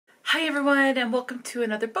Hi everyone, and welcome to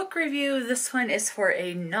another book review. This one is for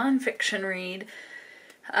a nonfiction read,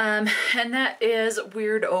 and that is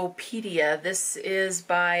Weird-O-Pedia. This is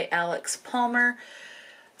by Alex Palmer.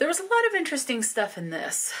 There was a lot of interesting stuff in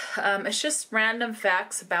this. It's just random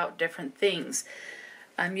facts about different things.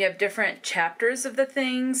 You have different chapters of the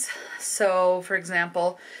things. So, for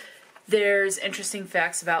example, there's interesting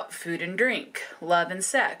facts about food and drink, love and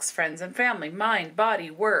sex, friends and family, mind, body,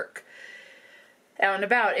 work, out and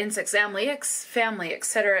about, insects, family,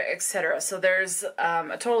 etc., etc. So there's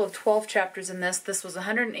a total of 12 chapters in this. This was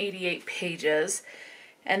 188 pages,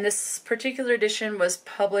 and this particular edition was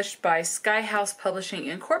published by Sky House Publishing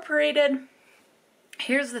Incorporated.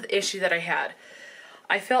 Here's the issue that I had.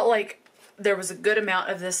 I felt like there was a good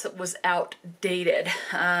amount of this that was outdated.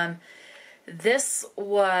 This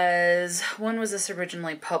was, when was this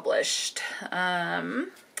originally published? I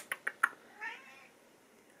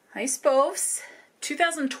suppose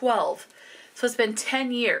 2012. So it's been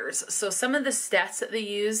 10 years. So some of the stats that they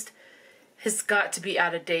used has got to be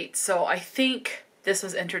out of date. So I think this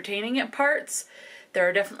was entertaining at parts. There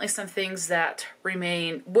are definitely some things that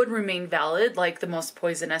would remain valid, like the most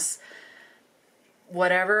poisonous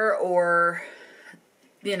whatever, or,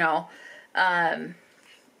 you know,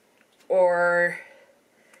 or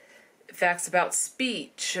facts about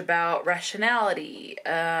speech, about rationality,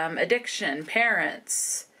 addiction,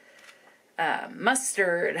 parents,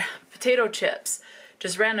 mustard, potato chips,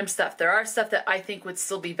 just random stuff. There are stuff that I think would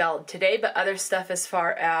still be valid today, but other stuff as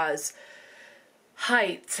far as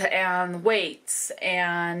height and weights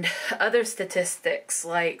and other statistics,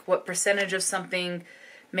 like what percentage of something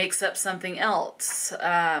makes up something else,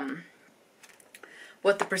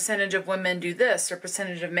 what the percentage of women do this or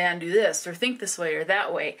percentage of men do this or think this way or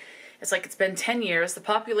that way. It's like it's been 10 years, the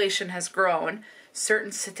population has grown,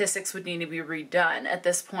 certain statistics would need to be redone at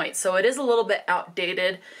this point. So it is a little bit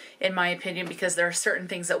outdated in my opinion, because there are certain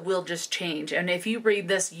things that will just change. And if you read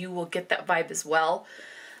this, you will get that vibe as well.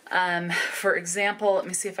 For example, let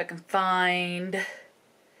me see if I can find,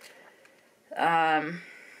 talks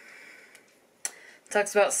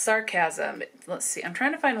about sarcasm. Let's see, I'm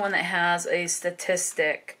trying to find one that has a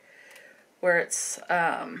statistic where it's,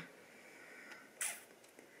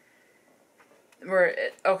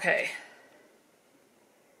 okay.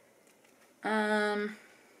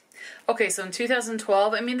 Okay, so in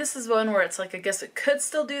 2012, I mean, this is one where it's like, I guess it could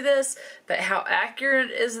still do this, but how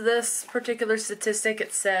accurate is this particular statistic?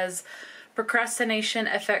 It says procrastination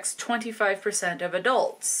affects 25% of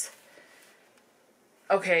adults.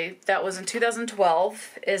 Okay, that was in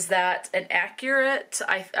 2012. Is that an accurate?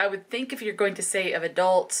 I would think if you're going to say of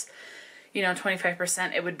adults, you know,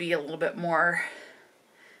 25%, it would be a little bit more,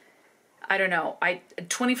 I don't know.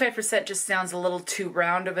 25% just sounds a little too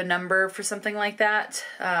round of a number for something like that.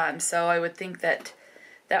 So I would think that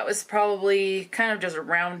that was probably kind of just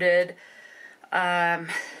rounded. Let's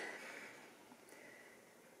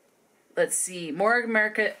see. More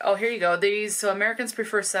American. Oh, here you go. So Americans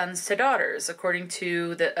prefer sons to daughters. According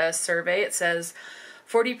to the survey, it says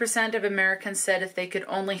 40% of Americans said if they could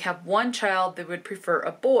only have one child, they would prefer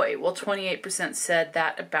a boy. Well, 28% said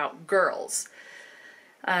that about girls.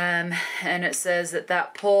 And it says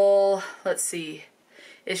that poll, let's see,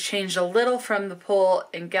 is changed a little from the poll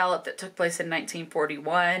in Gallup that took place in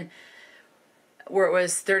 1941, where it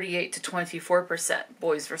was 38 to 24%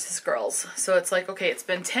 boys versus girls. So it's like, okay, it's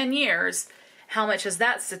been 10 years. How much has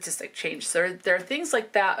that statistic changed? So there are things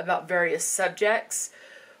like that about various subjects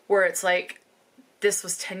where it's like, this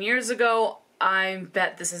was 10 years ago. I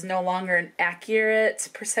bet this is no longer an accurate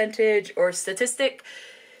percentage or statistic.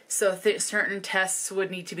 So certain tests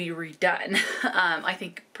would need to be redone. I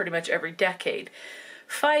think pretty much every decade.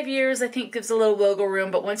 5 years, I think, gives a little wiggle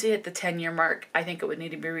room, but once you hit the 10-year mark, I think it would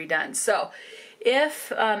need to be redone. So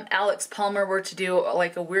if Alex Palmer were to do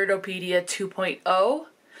like a Weird-O-Pedia 2.0,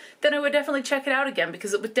 then I would definitely check it out again,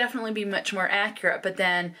 because it would definitely be much more accurate. But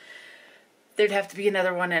then there'd have to be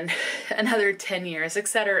another one in another 10 years,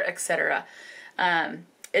 etc., etc.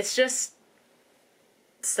 It's just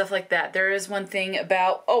stuff like that. There is one thing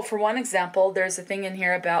about, for one example, there's a thing in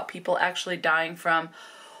here about people actually dying from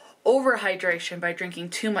overhydration by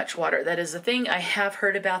drinking too much water. That is a thing. I have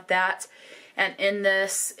heard about that. And in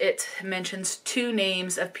this, it mentions 2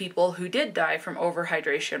 names of people who did die from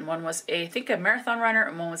overhydration. One was I think a marathon runner,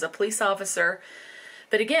 and one was a police officer.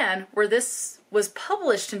 But again, where this was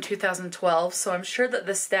published in 2012, so I'm sure that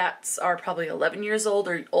the stats are probably 11 years old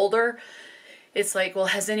or older. It's like, well,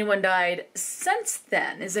 has anyone died since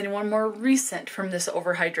then? Is anyone more recent from this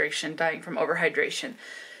overhydration, dying from overhydration?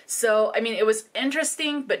 So, I mean, it was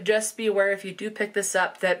interesting, but just be aware if you do pick this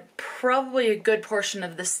up that probably a good portion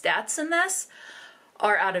of the stats in this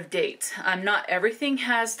are out of date. Not everything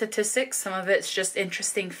has statistics. Some of it's just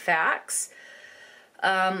interesting facts,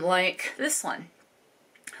 like this one.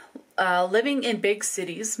 Living in big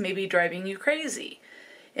cities may be driving you crazy.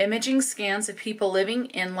 Imaging scans of people living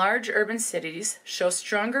in large urban cities show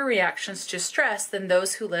stronger reactions to stress than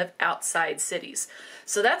those who live outside cities.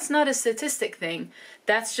 So that's not a statistic thing.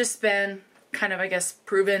 That's just been kind of, I guess,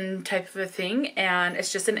 proven type of a thing, and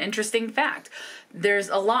it's just an interesting fact. There's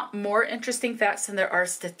a lot more interesting facts than there are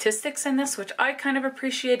statistics in this, which I kind of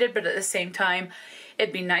appreciated, but at the same time,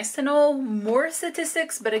 it'd be nice to know more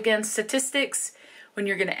statistics. But again, statistics, when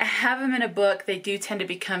you're going to have them in a book, they do tend to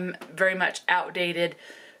become very much outdated,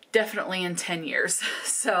 definitely in 10 years.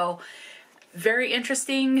 So very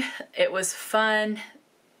interesting. It was fun.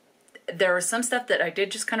 There was some stuff that I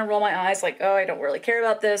did just kind of roll my eyes like, oh, I don't really care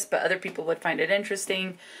about this, but other people would find it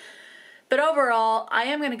interesting. But overall, I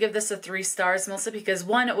am going to give this a 3 stars, mostly because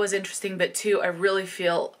 1, it was interesting, but 2, I really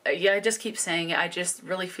feel, yeah, I just keep saying it, I just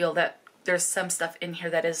really feel that there's some stuff in here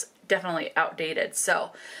that is definitely outdated.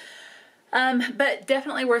 So, but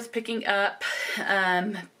definitely worth picking up.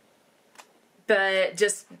 But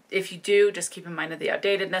just, if you do, just keep in mind of the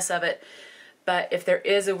outdatedness of it. But if there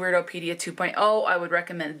is a Weird-O-Pedia 2.0, I would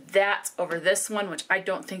recommend that over this one, which I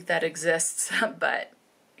don't think that exists, but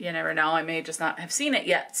you never know. I may just not have seen it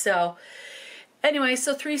yet. So anyway,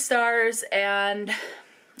 so 3 stars, and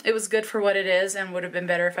it was good for what it is, and would have been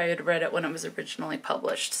better if I had read it when it was originally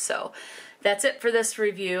published. So that's it for this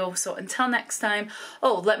review. So until next time,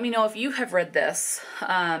 oh, let me know if you have read this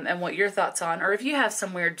and what your thoughts on, or if you have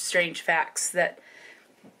some weird, strange facts that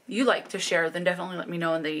you like to share, then definitely let me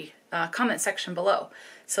know in the comment section below.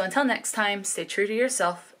 So until next time, stay true to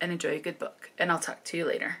yourself and enjoy a good book, and I'll talk to you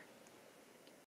later.